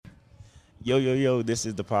Yo, this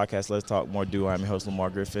is the podcast, Let's Talk More Do. I'm your host, Lamar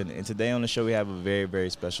Griffin, and today on the show we have a very, very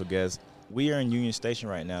special guest. We are in Union Station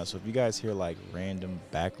right now, so if you guys hear like random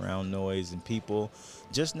background noise and people,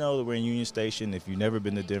 just know that we're in Union Station. If you've never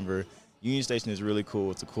been to Denver, Union Station is really cool.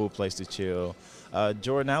 It's a cool place to chill.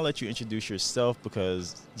 Jordan, I'll let you introduce yourself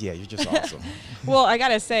because, you're just awesome. Well, I got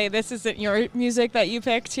to say, this isn't your music that you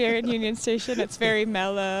picked here in Union Station. It's very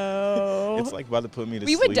mellow. It's like about to put me to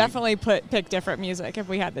sleep. We would definitely pick different music if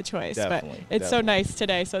we had the choice. Definitely, but it's so nice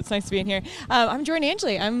today, so it's nice to be in here. I'm Jordan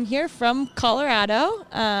Angeli. I'm here from Colorado.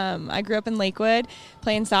 I grew up in Lakewood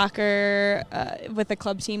playing soccer with a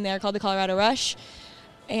club team there called the Colorado Rush.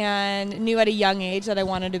 And knew at a young age that I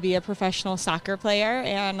wanted to be a professional soccer player,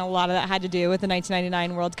 and a lot of that had to do with the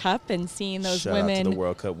 1999 World Cup and seeing those women. Shout out to the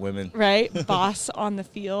World Cup women. Right, boss on the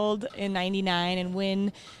field in 99 and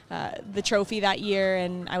win the trophy that year.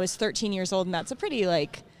 And I was 13 years old, and that's a pretty,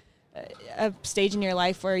 a stage in your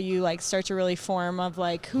life where you start to really form of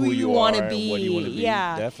who you want to be. What you want to be.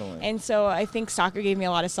 Yeah, definitely. And so I think soccer gave me a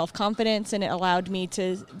lot of self-confidence, and it allowed me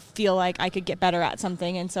to feel like I could get better at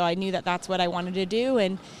something. And so I knew that that's what I wanted to do,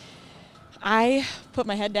 and I put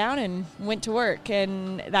my head down and went to work.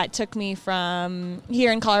 And that took me from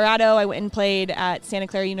here in Colorado. I went and played at Santa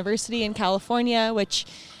Clara University in California, which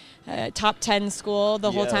top 10 school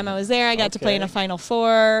the whole time I was there. I got to play in a Final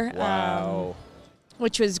Four. Wow.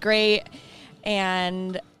 Which was great,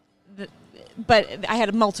 but I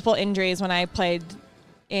had multiple injuries when I played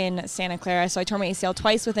in Santa Clara, so I tore my ACL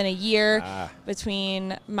twice within a year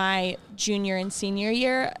between my junior and senior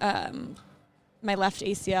year. My left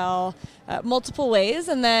ACL multiple ways,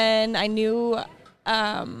 and then I knew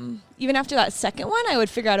even after that second one, I would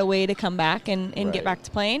figure out a way to come back and get back to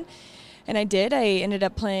playing. And I did. I ended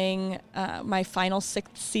up playing my final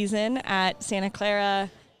 6th season at Santa Clara.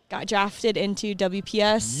 Got drafted into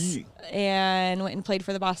WPS and went and played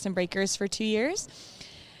for the Boston Breakers for 2 years.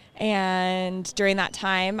 And during that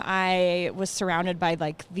time, I was surrounded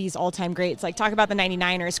by these all-time greats. Talk about the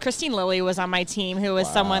 99ers. Christine Lilly was on my team, who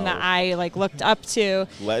was someone that I looked up to.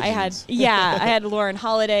 Legends. I had Lauren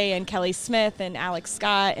Holiday and Kelly Smith and Alex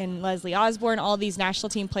Scott and Leslie Osborne, all these national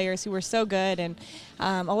team players who were so good and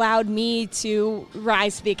allowed me to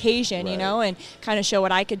rise to the occasion, and kind of show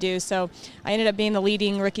what I could do. So I ended up being the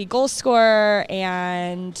leading rookie goal scorer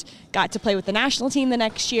and got to play with the national team the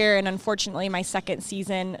next year. And unfortunately, my second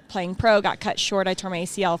season playing pro got cut short. I tore my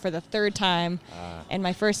ACL for the 3rd time in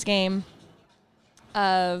my first game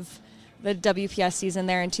of the WPS season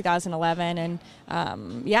there in 2011. And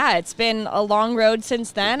it's been a long road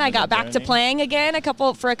since then. I got back to playing again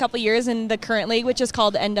for a couple years in the current league, which is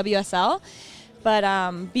called NWSL.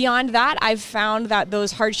 But beyond that, I've found that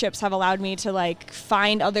those hardships have allowed me to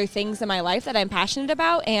find other things in my life that I'm passionate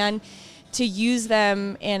about and to use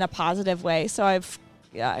them in a positive way. So I've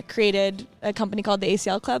created a company called the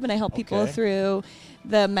ACL Club, and I help people through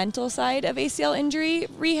the mental side of ACL injury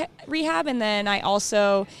rehab. And then I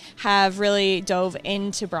also have really dove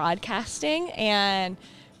into broadcasting and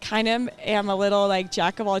kind of am a little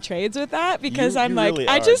jack of all trades with that, because I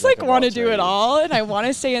just want to do it all, and I want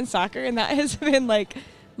to stay in soccer, and that has been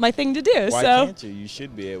my thing to do. Why can't you? You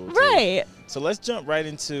should be able to. Right. So let's jump right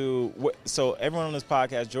into so everyone on this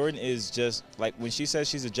podcast, Jordan is just when she says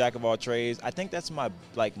she's a jack of all trades, I think that's my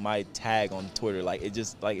my tag on Twitter.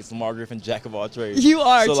 It's Lamar Griffin, jack of all trades. You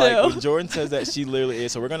are too. So when Jordan says that, she literally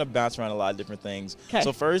is. So we're gonna bounce around a lot of different things. Okay.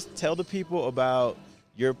 So first, tell the people about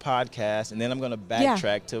your podcast, and then I'm going to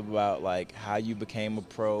backtrack to about how you became a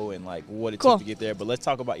pro and what it took to get there. But let's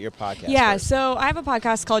talk about your podcast. Yeah, first. So I have a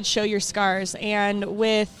podcast called Show Your Scars, and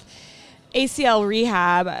with ACL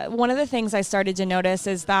rehab, one of the things I started to notice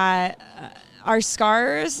is that our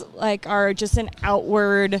scars are just an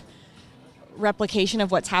outward replication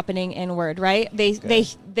of what's happening inward, right?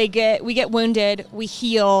 We get wounded, we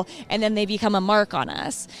heal, and then they become a mark on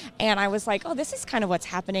us. And I was like, oh, this is kind of what's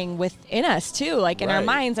happening within us too, in our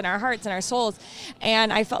minds and our hearts and our souls.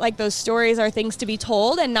 And I felt like those stories are things to be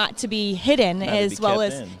told and not to be hidden, as well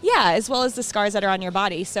as the scars that are on your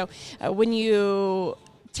body. So when you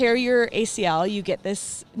tear your ACL, you get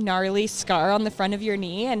this gnarly scar on the front of your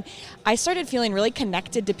knee. And I started feeling really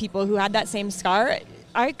connected to people who had that same scar.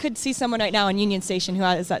 I could see someone right now in Union Station who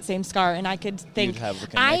has that same scar, and I could think,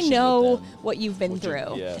 I know what you've been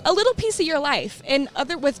through. A little piece of your life, and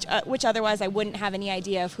which otherwise I wouldn't have any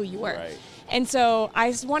idea of who you were. Right. And so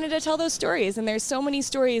I just wanted to tell those stories, and there's so many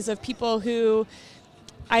stories of people who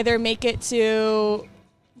either make it to,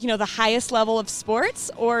 the highest level of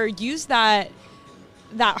sports, or use that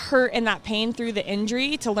hurt and that pain through the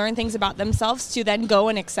injury to learn things about themselves to then go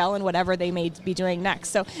and excel in whatever they may be doing next.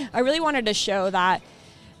 So I really wanted to show that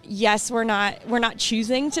yes, we're not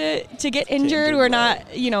choosing to get injured. We're right.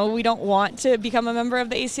 not, we don't want to become a member of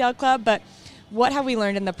the ACL club, but what have we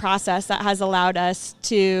learned in the process that has allowed us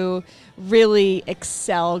to really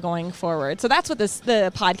excel going forward? So that's what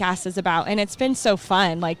the podcast is about, and it's been so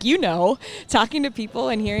fun. Like, talking to people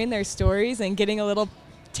and hearing their stories and getting a little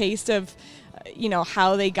taste of,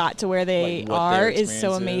 how they got to where they are is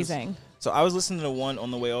so amazing. So I was listening to one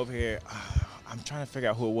on the way over here. I'm trying to figure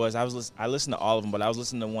out who it was. I listened to all of them, but I was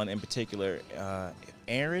listening to one in particular.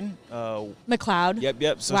 Aaron McLeod.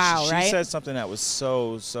 Yep. So wow, she right? said something that was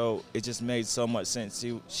so it just made so much sense.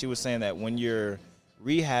 She was saying that when you're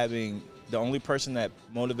rehabbing, the only person that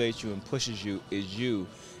motivates you and pushes you is you.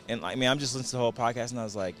 And I'm just listening to the whole podcast, and I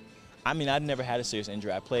was like, I've never had a serious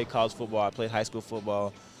injury. I played college football, I played high school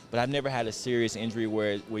football, but I've never had a serious injury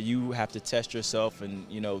where you have to test yourself and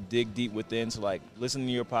dig deep within. So like listening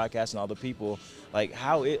to your podcast and all the people,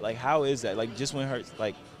 how is that? Like just when it hurts,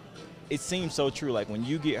 it seems so true. Like when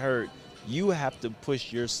you get hurt, you have to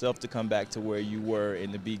push yourself to come back to where you were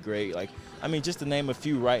and to be great. Just to name a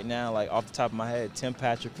few right now, off the top of my head, Tim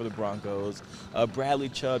Patrick for the Broncos, Bradley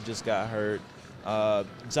Chubb just got hurt.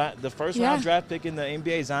 The first round draft pick in the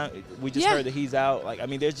NBA, Zion, we just heard that he's out.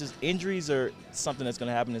 There's just injuries are something that's going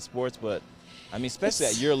to happen in sports, but especially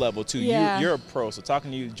at your level too. You're a pro, so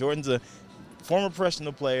talking to you, Jordan's a former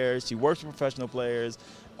professional player. She works with professional players.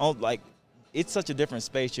 It's such a different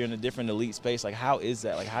space. You're in a different elite space. How is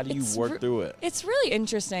that? How do you work through it? It's really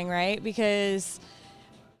interesting, right? Because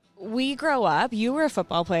we grow up. You were a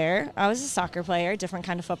football player. I was a soccer player, different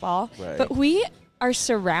kind of football. Right. But we are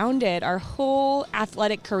surrounded our whole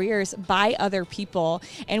athletic careers by other people,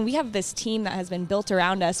 and we have this team that has been built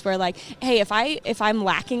around us where hey, if I'm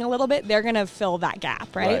lacking a little bit, they're gonna fill that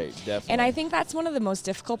gap, right? Definitely. And I think that's one of the most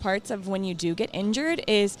difficult parts of when you do get injured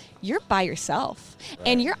is you're by yourself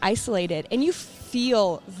and you're isolated and you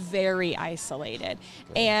feel very isolated.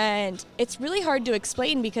 And it's really hard to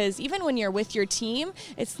explain because even when you're with your team,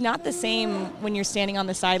 it's not the same when you're standing on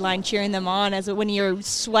the sideline cheering them on as when you're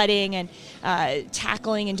sweating and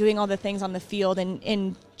tackling and doing all the things on the field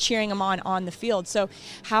and cheering them on the field. So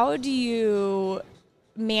how do you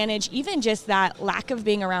manage even just that lack of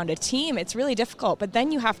being around a team? It's really difficult, but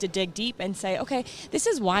then you have to dig deep and say, okay, this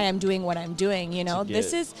is why I'm doing what I'm doing.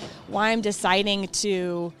 This is why I'm deciding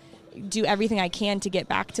to do everything I can to get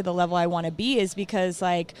back to the level I want to be, is because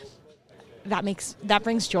that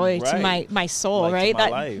brings joy to my soul, right?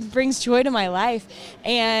 That life. Brings joy to my life.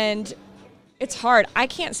 And it's hard. I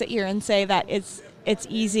can't sit here and say that it's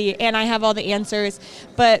easy and I have all the answers,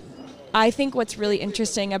 but I think what's really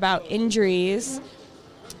interesting about injuries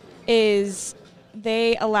is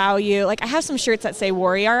they allow you, I have some shirts that say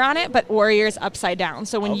warrior on it, but warrior's upside down.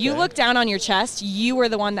 So when you look down on your chest, you are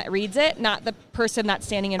the one that reads it, not the person that's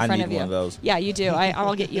standing in front of you. I need one of those. Yeah, you do.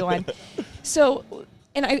 I'll get you one. So,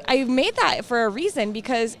 and I made that for a reason,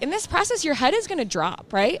 because in this process, your head is going to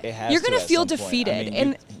drop, right? You're going to feel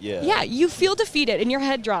defeated. You feel defeated and your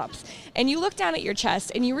head drops. And you look down at your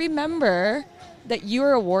chest and you remember that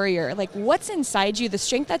you're a warrior. What's inside you, the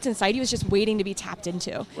strength that's inside you is just waiting to be tapped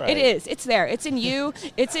into. Right. It is. It's there. It's in you.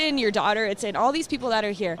 It's in your daughter. It's in all these people that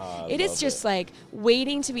are here. It is just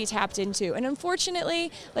waiting to be tapped into. And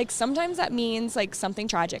unfortunately, sometimes that means something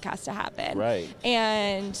tragic has to happen. Right.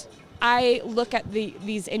 And I look at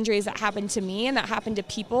these injuries that happen to me and that happen to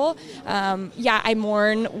people. I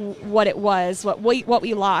mourn what it was, what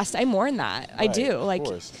we lost. I mourn that. Right, I do. of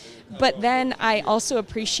course. But then I also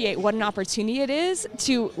appreciate what an opportunity it is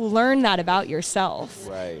to learn that about yourself.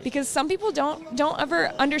 Right. Because some people don't ever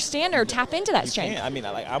understand or tap into that strength.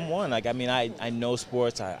 I'm one. I know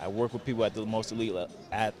sports. I work with people at the most elite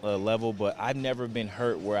level, but I've never been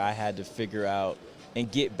hurt where I had to figure out and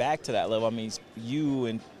get back to that level. You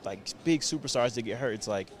and big superstars that get hurt, it's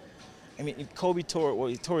Kobe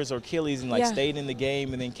tore his Achilles and stayed in the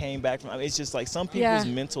game and then came back from. It's just some people's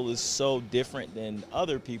mental is so different than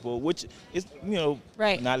other people, which is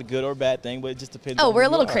not a good or bad thing, but it just depends. We're a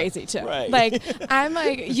little crazy too. Right. I'm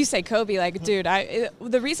you say Kobe, dude.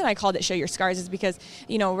 The reason I called it "Show Your Scars" is because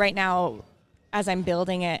right now, as I'm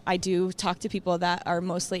building it, I do talk to people that are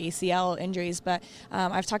mostly ACL injuries, but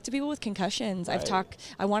I've talked to people with concussions. Right.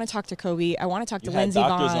 I want to talk to Kobe. I want to talk to You had Lindsey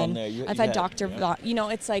doctors Vonn. on there. I've had Dr.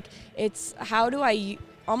 Vonn. It's how do I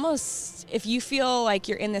almost, if you feel like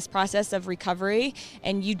you're in this process of recovery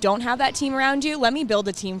and you don't have that team around you, let me build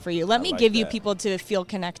a team for you. Let me give you people to feel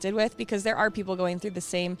connected with, because there are people going through the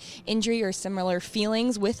same injury or similar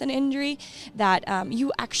feelings with an injury that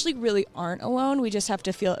you actually really aren't alone. We just have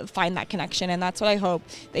to find that connection, and that's what I hope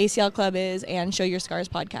the ACL Club is and Show Your Scars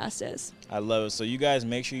podcast is. I love it. So you guys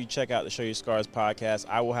make sure you check out the Show Your Scars podcast.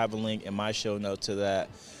 I will have a link in my show note to that.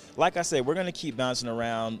 like I said, we're going to keep bouncing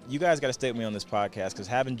around. You guys got to stay with me on this podcast because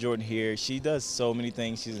having Jordan here, she does so many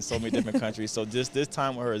things. She's in so many different countries. So just this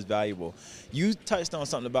time with her is valuable. You touched on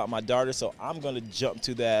something about my daughter, so I'm going to jump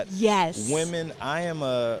to that. Yes. Women, I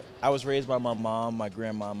was raised by my mom, my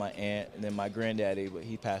grandma, my aunt, and then my granddaddy, but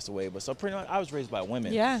he passed away. But so pretty much I was raised by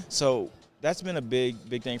women. Yeah. So that's been a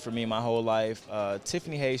big thing for me my whole life.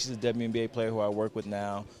 Tiffany Hayes, she's a WNBA player who I work with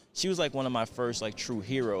now. She was like one of my first like true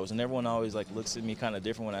heroes, and everyone always like looks at me kind of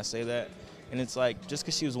different when I say that. And it's like just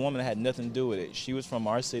because she was a woman, it had nothing to do with it. She was from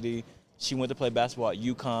our city. She went to play basketball at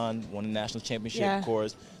UConn, won the national championship, of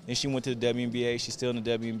course. Then she went to the WNBA. She's still in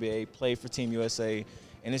the WNBA, played for Team USA.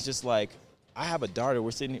 And it's just like, I have a daughter.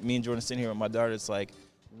 Me and Jordan sitting here with my daughter. It's like,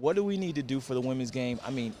 what do we need to do for the women's game?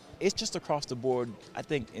 I mean, it's just across the board, I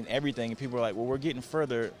think, in everything. And people are like, well, we're getting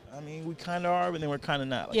further. I mean, we kind of are, but then we're kind of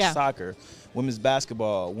not. Like soccer, women's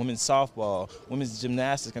basketball, women's softball, women's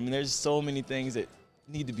gymnastics. I mean, there's so many things that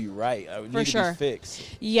need to be right. Need to be fixed.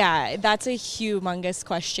 Yeah, that's a humongous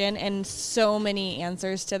question, and so many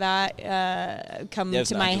answers to that come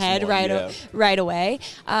to my head right away.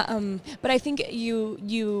 But I think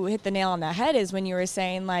you hit the nail on the head is when you were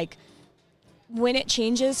saying, like, when it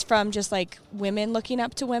changes from just like women looking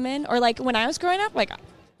up to women, or like when I was growing up, like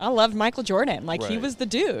I loved Michael Jordan, like he was the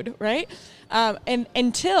dude, right? And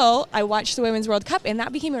until I watched the Women's World Cup, and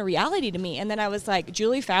that became a reality to me. And then I was like,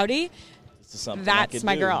 Julie Foudy, that's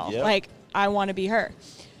my girl. Yep. Like I want to be her.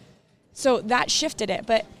 So that shifted it.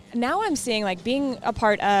 But now I'm seeing like being a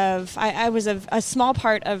part of, I was a small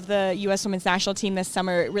part of the U.S. Women's National Team this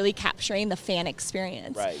summer, really capturing the fan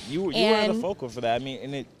experience. Right. You were the focal for that. I mean,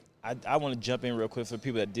 and I want to jump in real quick for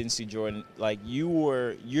people that didn't see Jordan. Like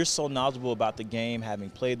you're so knowledgeable about the game,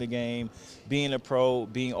 having played the game, being a pro,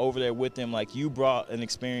 being over there with them. Like you brought an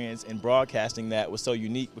experience in broadcasting that was so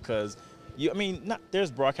unique because there's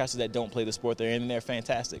broadcasters that don't play the sport they're in, and they're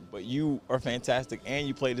fantastic. But you are fantastic, and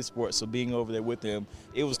you play the sport, so being over there with them,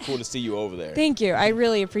 it was cool to see you over there. Thank you. I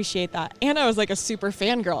really appreciate that. And I was like a super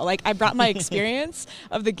fangirl. Like I brought my experience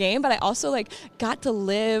of the game, but I also like got to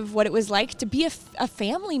live what it was like to be a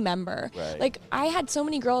family member. Right. Like I had so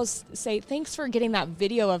many girls say, thanks for getting that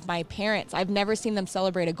video of my parents. I've never seen them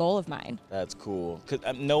celebrate a goal of mine. That's cool.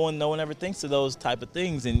 Because no one ever thinks of those type of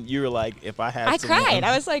things. And you were like, if I had I cried.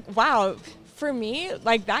 I was like, wow. For me,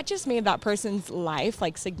 like that just made that person's life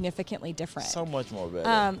like significantly different. So much more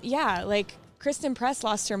better. Like Kristen Press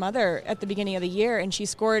lost her mother at the beginning of the year, and she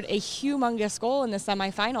scored a humongous goal in the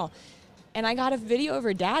semifinal. And I got a video of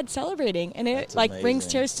her dad celebrating, and it brings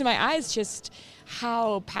tears to my eyes just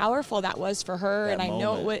how powerful that was for her. That and moment. I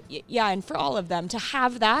know it would, and for all of them to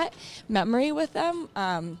have that memory with them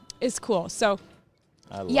is cool. So.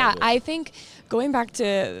 I think going back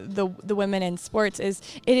to the women in sports it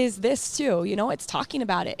is this too, it's talking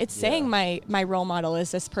about it. It's saying my role model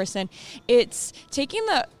is this person. It's taking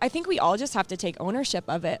I think we all just have to take ownership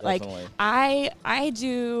of it. Definitely. Like I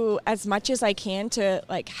do as much as I can to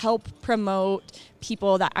like help promote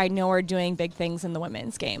people that I know are doing big things in the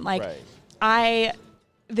women's game. Like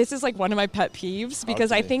this is like one of my pet peeves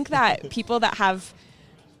because I think that people that have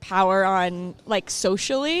power on like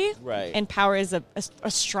socially, and power is a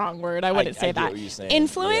strong word. I wouldn't say that.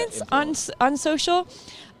 Influence on social,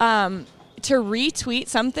 to retweet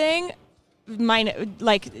something,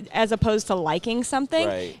 as opposed to liking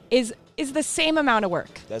something, is the same amount of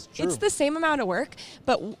work. That's true. It's the same amount of work,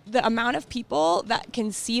 but the amount of people that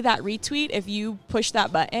can see that retweet, if you push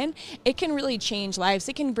that button, it can really change lives.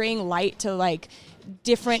 It can bring light to like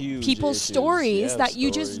different people's stories that you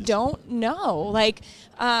just don't know. Like,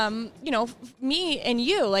 me and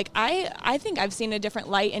you, like, I think I've seen a different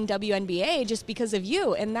light in WNBA just because of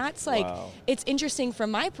you. And that's like, it's interesting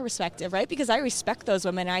from my perspective, right? Because I respect those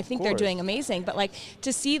women and I think they're doing amazing. But like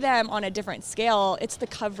to see them on a different scale, it's the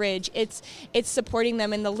coverage, it's supporting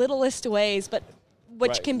them in the littlest ways, but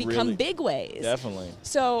which can become big ways. Definitely.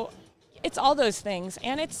 So it's all those things,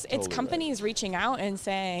 and it's companies reaching out and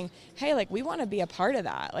saying, hey, like, we want to be a part of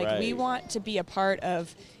that. Like, we want to be a part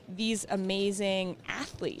of these amazing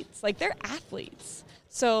athletes. Like, they're athletes.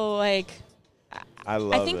 So, like,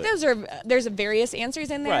 I think there's various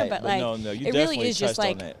answers in there, but like, it really is just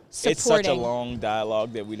like supporting. It's such a long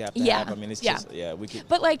dialogue that we'd have to have. I mean, it's just, we could.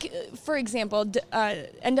 But like, for example,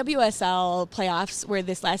 NWSL playoffs were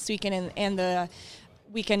this last weekend and the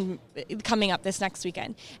weekend coming up this next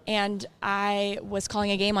weekend, and I was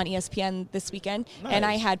calling a game on ESPN this weekend, and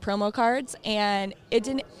I had promo cards, and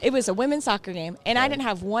it was a women's soccer game, and I didn't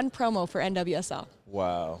have one promo for NWSL.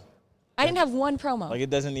 Wow. I didn't have one promo. Like, it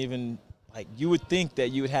doesn't even, like, you would think that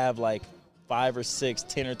you would have like 5 or 6,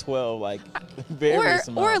 10 or 12, like very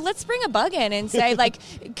small. Or let's bring a bug in and say, like,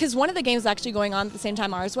 because one of the games was actually going on at the same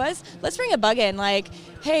time ours was, let's bring a bug in, like,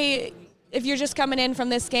 hey, if you're just coming in from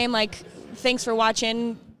this game, like, thanks for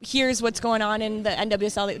watching. Here's what's going on in the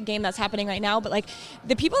NWSL game that's happening right now. But, like,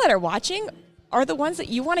 the people that are watching are the ones that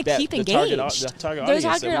you want to keep engaged. The target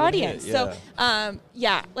audience. Yeah. So,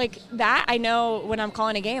 like that, I know when I'm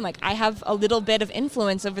calling a game, like I have a little bit of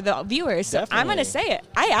influence over the viewers. So Definitely. I'm going to say it.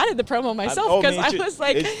 I added the promo myself because I was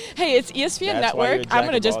like, hey, it's ESPN Network. I'm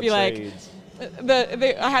going to just be trades.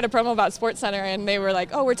 like, I had a promo about SportsCenter, and they were like,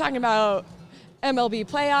 oh, we're talking about MLB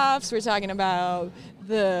playoffs. We're talking about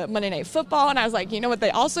the Monday Night Football, and I was like, you know what they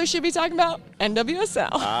also should be talking about? NWSL.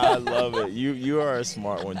 I love it. You are a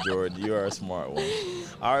smart one, Jordan. You are a smart one.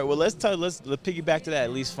 All right, well, let's piggyback to that.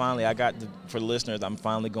 At least finally, for the listeners, I'm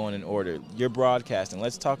finally going in order. You're broadcasting.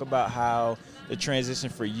 Let's talk about how the transition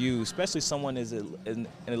for you, especially someone as an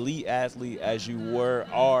elite athlete as you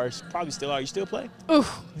probably still are. You still play? Ooh.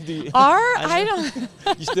 I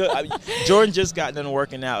don't. You still? Jordan just got done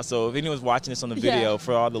working out. So if anyone's watching this on the video,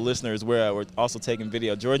 for all the listeners, we're also taking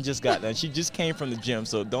video. Jordan just got done. She just came from the gym.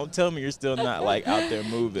 So don't tell me you're still not like out there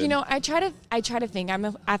moving. You know, I try to think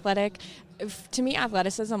I'm athletic. To me,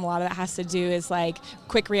 athleticism, a lot of that has to do is like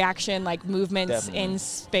quick reaction, like movements in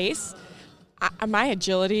space. My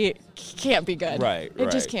agility can't be good. Right.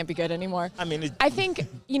 It just can't be good anymore. I mean, I think,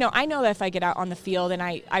 I know that if I get out on the field and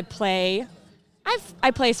I play,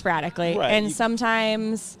 I play sporadically. Right. And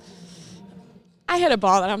sometimes I hit a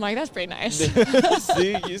ball that I'm like, that's pretty nice.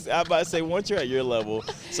 See, I'm about to say, once you're at your level,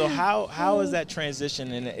 so how is that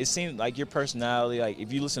transition? And it seems like your personality, like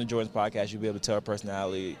if you listen to Jordan's podcast, you'll be able to tell her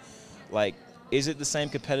personality, like, is it the same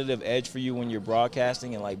competitive edge for you when you're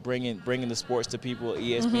broadcasting and like bringing the sports to people,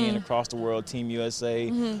 ESPN across the world, Team USA,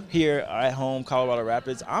 here at home, Colorado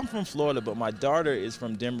Rapids? I'm from Florida, but my daughter is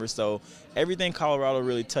from Denver, so everything Colorado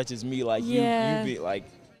really touches me. Like you be like,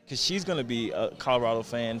 because she's gonna be a Colorado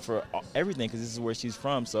fan for everything, because this is where she's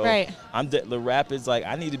from. So I'm the Rapids. Like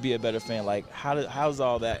I need to be a better fan. Like how's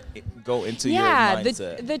all that go into your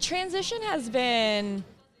mindset? The transition has been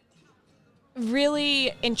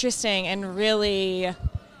really interesting and really,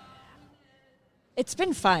 it's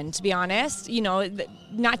been fun, to be honest.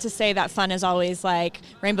 Not to say that fun is always like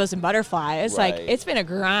rainbows and butterflies. Right. Like it's been a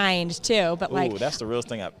grind too. But Ooh, that's the realest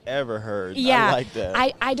thing I've ever heard. Yeah, I like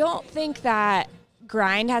that. I don't think that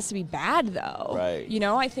grind has to be bad though. Right.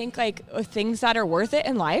 I think like things that are worth it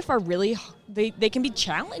in life are really they can be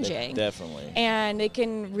challenging. Definitely. And they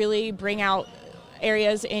can really bring out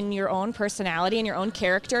areas in your own personality and your own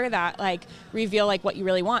character that like reveal like what you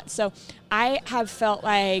really want. So I have felt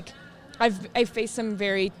like I've faced some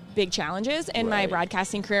very big challenges in my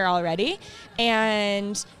broadcasting career already,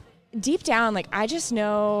 and deep down, like I just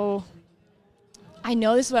know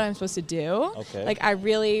this is what I'm supposed to do. Okay. Like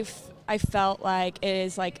I felt like it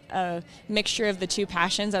is like a mixture of the two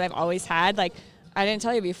passions that I've always had. Like I didn't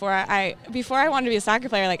tell you before I wanted to be a soccer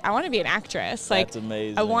player, like I wanted to be an actress. Like that's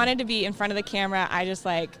amazing. I wanted to be in front of the camera. I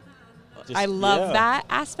love that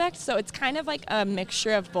aspect. So it's kind of like a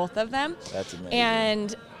mixture of both of them. That's amazing.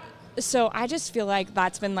 And so I just feel like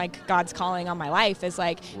that's been like God's calling on my life is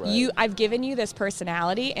like I've given you this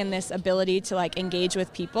personality and this ability to like engage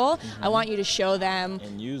with people. I want you to show them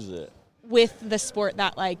and use it with the sport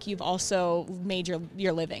that like you've also made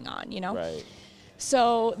your living on, Right.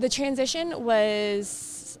 So the transition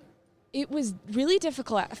was really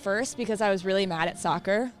difficult at first because I was really mad at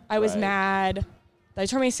soccer. I was mad that I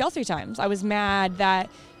tore my ACL 3 times. I was mad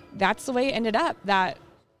that that's the way it ended up, that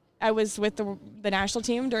I was with the national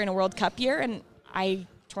team during a World Cup year and I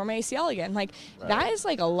tore my ACL again. Like that is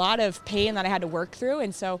like a lot of pain that I had to work through.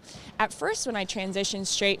 And so at first when I transitioned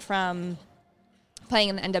straight from playing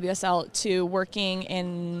in the NWSL to working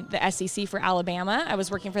in the SEC for Alabama. I was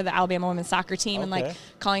working for the Alabama women's soccer team and like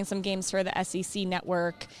calling some games for the SEC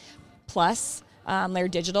network plus their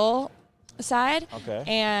digital side. Okay.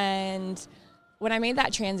 And when I made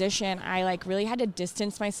that transition, I like really had to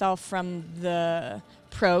distance myself from the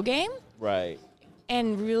pro game. Right.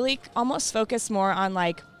 And really almost focus more on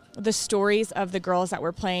like the stories of the girls that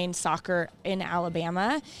were playing soccer in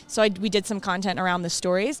Alabama. So we did some content around the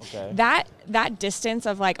stories. Okay. That distance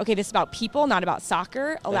of like, okay, this is about people, not about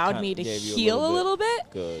soccer, allowed me to heal a little bit.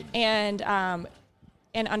 Good. And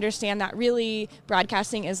understand that really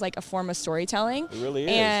broadcasting is like a form of storytelling. It really is.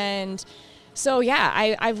 And so,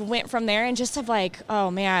 yeah, I went from there and just have like,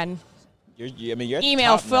 oh, man, you're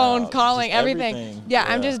email, phone, now. calling, everything. Yeah,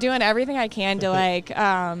 I'm just doing everything I can to like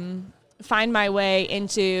find my way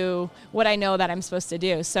into what I know that I'm supposed to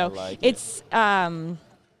do. So it's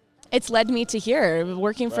it's led me to here,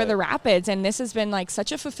 working for Right. the Rapids. And this has been like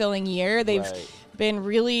such a fulfilling year. They've Right. been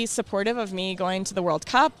really supportive of me going to the World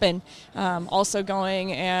Cup and also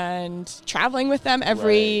going and traveling with them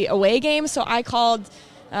every Right. away game. So I called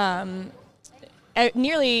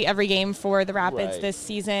nearly every game for the Rapids Right. this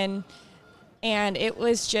season. And it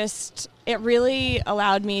was just, it really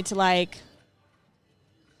allowed me to like,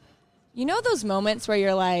 you know those moments where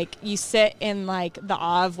you're like, you sit in like the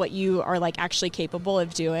awe of what you are like actually capable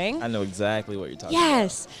of doing? I know exactly what you're talking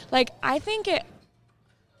Yes. Like I think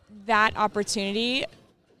that opportunity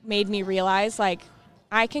made me realize like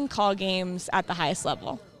I can call games at the highest level.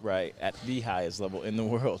 about. Right. At the highest level in the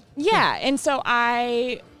world. Yeah. And so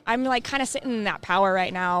I'm like kind of sitting in that power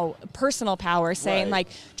right now, personal power, saying Right. like,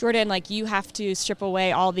 Jordan, like you have to strip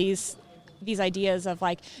away all these ideas of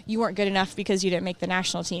like you weren't good enough because you didn't make the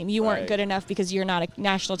national team. You weren't Right. good enough because you're not a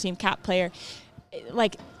national team cap player.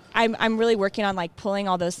 Like I'm really working on like pulling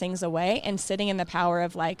all those things away and sitting in the power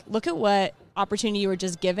of like, look at what opportunity you were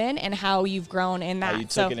just given and how you've grown in that. How you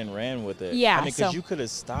took it and ran with it. Yeah, I mean, because so- you could have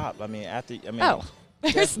stopped. I mean,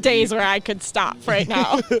 There's days where I could stop right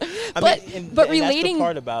now. but but that's relating the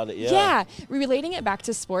part about it. Yeah. Relating it back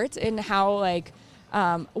to sports and how like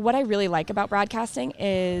what I really like about broadcasting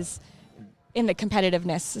is in the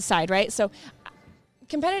competitiveness side, right? So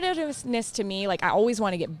competitiveness to me, like I always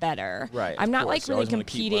want to get better. Right, I'm of not course. like You really always wanna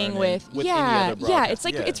keep competing learning with with any other yeah. broadcast. It's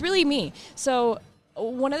like Yeah. it's really me. So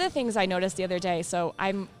one of the things I noticed the other day, so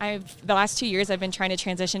I've the last 2 years I've been trying to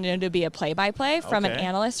transition into be a play-by-play from an Okay.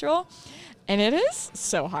 analyst role. And it is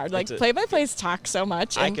so hard. Like play-by-plays talk so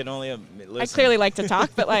much. I and can only listen. I clearly like to talk,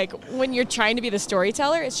 but like when you're trying to be the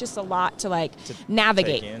storyteller, it's just a lot to like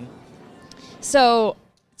navigate. Take in. So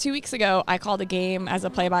 2 weeks ago, I called a game as a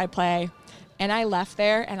play-by-play, and I left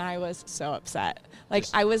there, and I was so upset. Like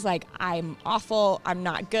I was like, I'm awful. I'm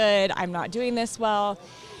not good. I'm not doing this well.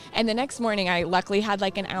 And the next morning, I luckily had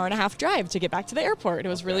like an hour and a half drive to get back to the airport. It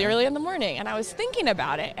was really early in the morning, and I was thinking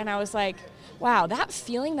about it, and I was like, wow, that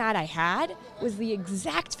feeling that I had was the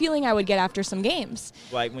exact feeling I would get after some games.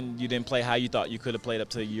 Like when you didn't play how you thought you could have played up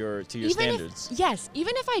to your standards.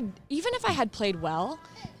 Even if I had played well,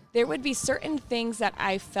 there would be certain things that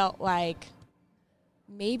I felt like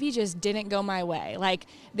maybe just didn't go my way. Like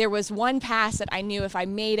there was one pass that I knew if I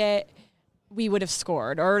made it, we would have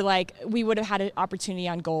scored, or like we would have had an opportunity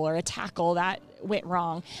on goal or a tackle that went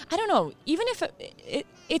wrong. I don't know. Even if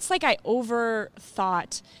it's like I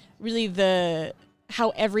overthought really how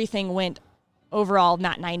everything went overall in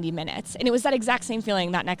that 90 minutes. And it was that exact same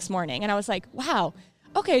feeling that next morning. And I was like, wow,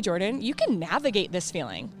 okay, Jordan, you can navigate this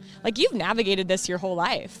feeling. Like you've navigated this your whole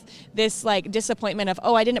life. This like disappointment of,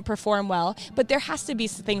 oh, I didn't perform well, but there has to be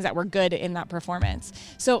some things that were good in that performance.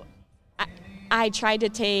 So I tried to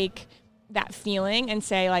take that feeling and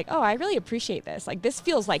say like, oh, I really appreciate this. Like this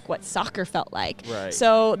feels like what soccer felt like. Right.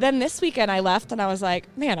 So then this weekend I left and I was like,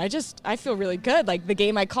 man, I feel really good. Like the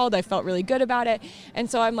game I called, I felt really good about it. And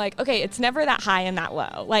so I'm like, okay, it's never that high and that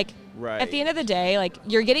low. Like Right. at the end of the day, like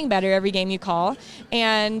you're getting better every game you call,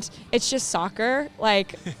 and it's just soccer.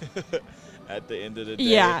 Like At the end of the day.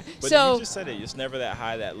 Yeah, But so- you just said it. It's never that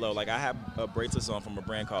high, that low. Like I have bracelets on from a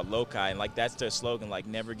brand called Loci, and like that's their slogan. Like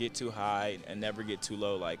never get too high and never get too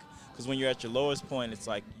low. Like because when you're at your lowest point, it's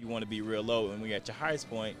like you want to be real low, and when you're at your highest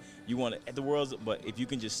point, you want to the world's. But if you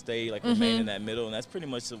can just stay like remain in that middle, and that's pretty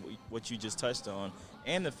much what you just touched on,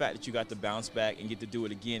 and the fact that you got to bounce back and get to do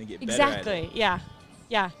it again and get better at exactly, it. yeah.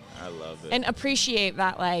 I love it. And appreciate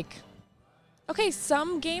that, like, okay,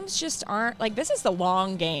 some games just aren't, like, this is the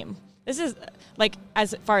long game. This is, like,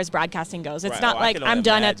 as far as broadcasting goes. It's Right. not Oh, I like can only I'm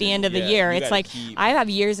done at the imagine. end of the Yeah, year. you It's gotta like keep- I have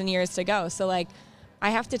years and years to go. So, like, I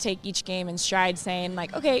have to take each game in stride saying,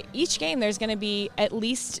 like, okay, each game there's going to be at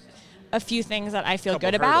least a few things that I feel Couple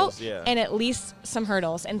good about hurdles, yeah. and at least some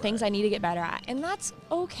hurdles and things I need to get better at. And that's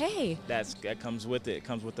okay. That comes with it. It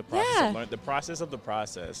comes with the process. Yeah. Of learning, the process of the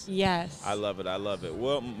process. Yes. I love it. I love it.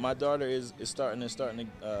 Well, my daughter is starting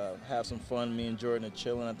to have some fun. Me and Jordan are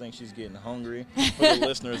chilling. I think she's getting hungry for the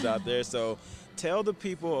listeners out there. So tell the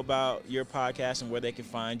people about your podcast and where they can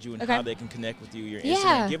find you and Okay. how they can connect with you, your Instagram.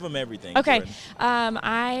 Yeah. Give them everything. Okay. Jordan.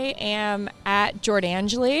 I am at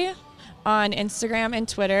Angeli on Instagram and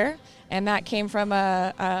Twitter, and that came from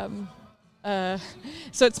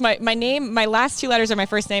so it's my name, my last two letters are my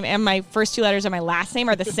first name, and my first two letters of my last name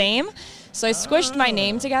are the same. So I squished my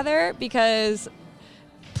name together because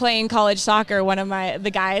playing college soccer, one of the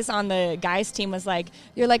guys on the guys team was like,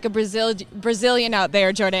 "You're like a Brazilian out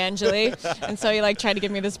there, Angeli." And so he like tried to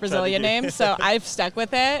give me this Brazilian name. So I've stuck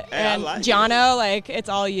with it. Hey, and like Jono, like it's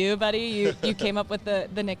all you, buddy. You came up with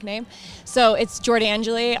the nickname. So it's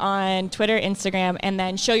Angeli on Twitter, Instagram, and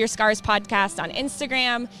then Show Your Scars podcast on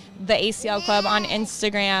Instagram, the ACL Club on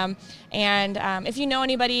Instagram. And if you know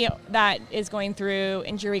anybody that is going through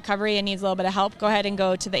injury recovery and needs a little bit of help, go ahead and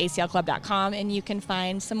go to the aclclub.com, and you can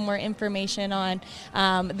find some more information on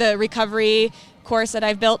the recovery course that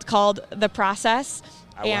I've built called The Process.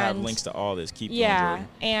 I will have links to all this. Keep going, Jordan.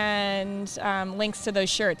 And links to those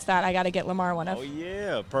shirts that I got to get Lamar one of. Oh,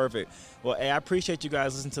 yeah. Perfect. Well, hey, I appreciate you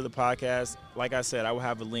guys listening to the podcast. Like I said, I will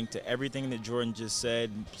have a link to everything that Jordan just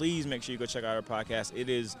said. Please make sure you go check out our podcast. It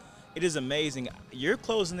is amazing. You're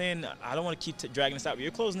closing in. I don't want to keep dragging this out, but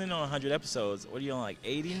you're closing in on 100 episodes. What are you on, like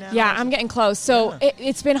 80 now? Yeah, I'm getting close. So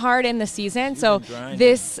it's been hard in the season.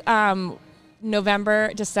 This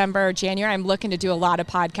November, December, January, I'm looking to do a lot of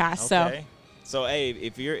podcasts. Okay. So, hey,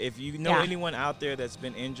 if you know anyone out there that's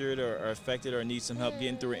been injured or affected or needs some help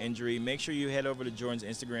getting through an injury, make sure you head over to Jordan's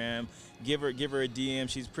Instagram. Give her a DM.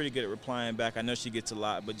 She's pretty good at replying back. I know she gets a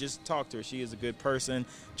lot, but just talk to her. She is a good person.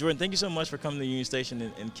 Jordan, thank you so much for coming to Union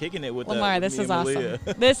Station and kicking it with Lamar, this is awesome.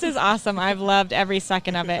 This is awesome. I've loved every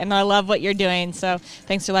second of it, and I love what you're doing. So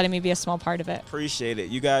thanks for letting me be a small part of it. Appreciate it.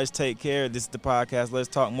 You guys take care. This is the podcast. Let's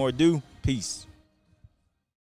Talk More. Peace.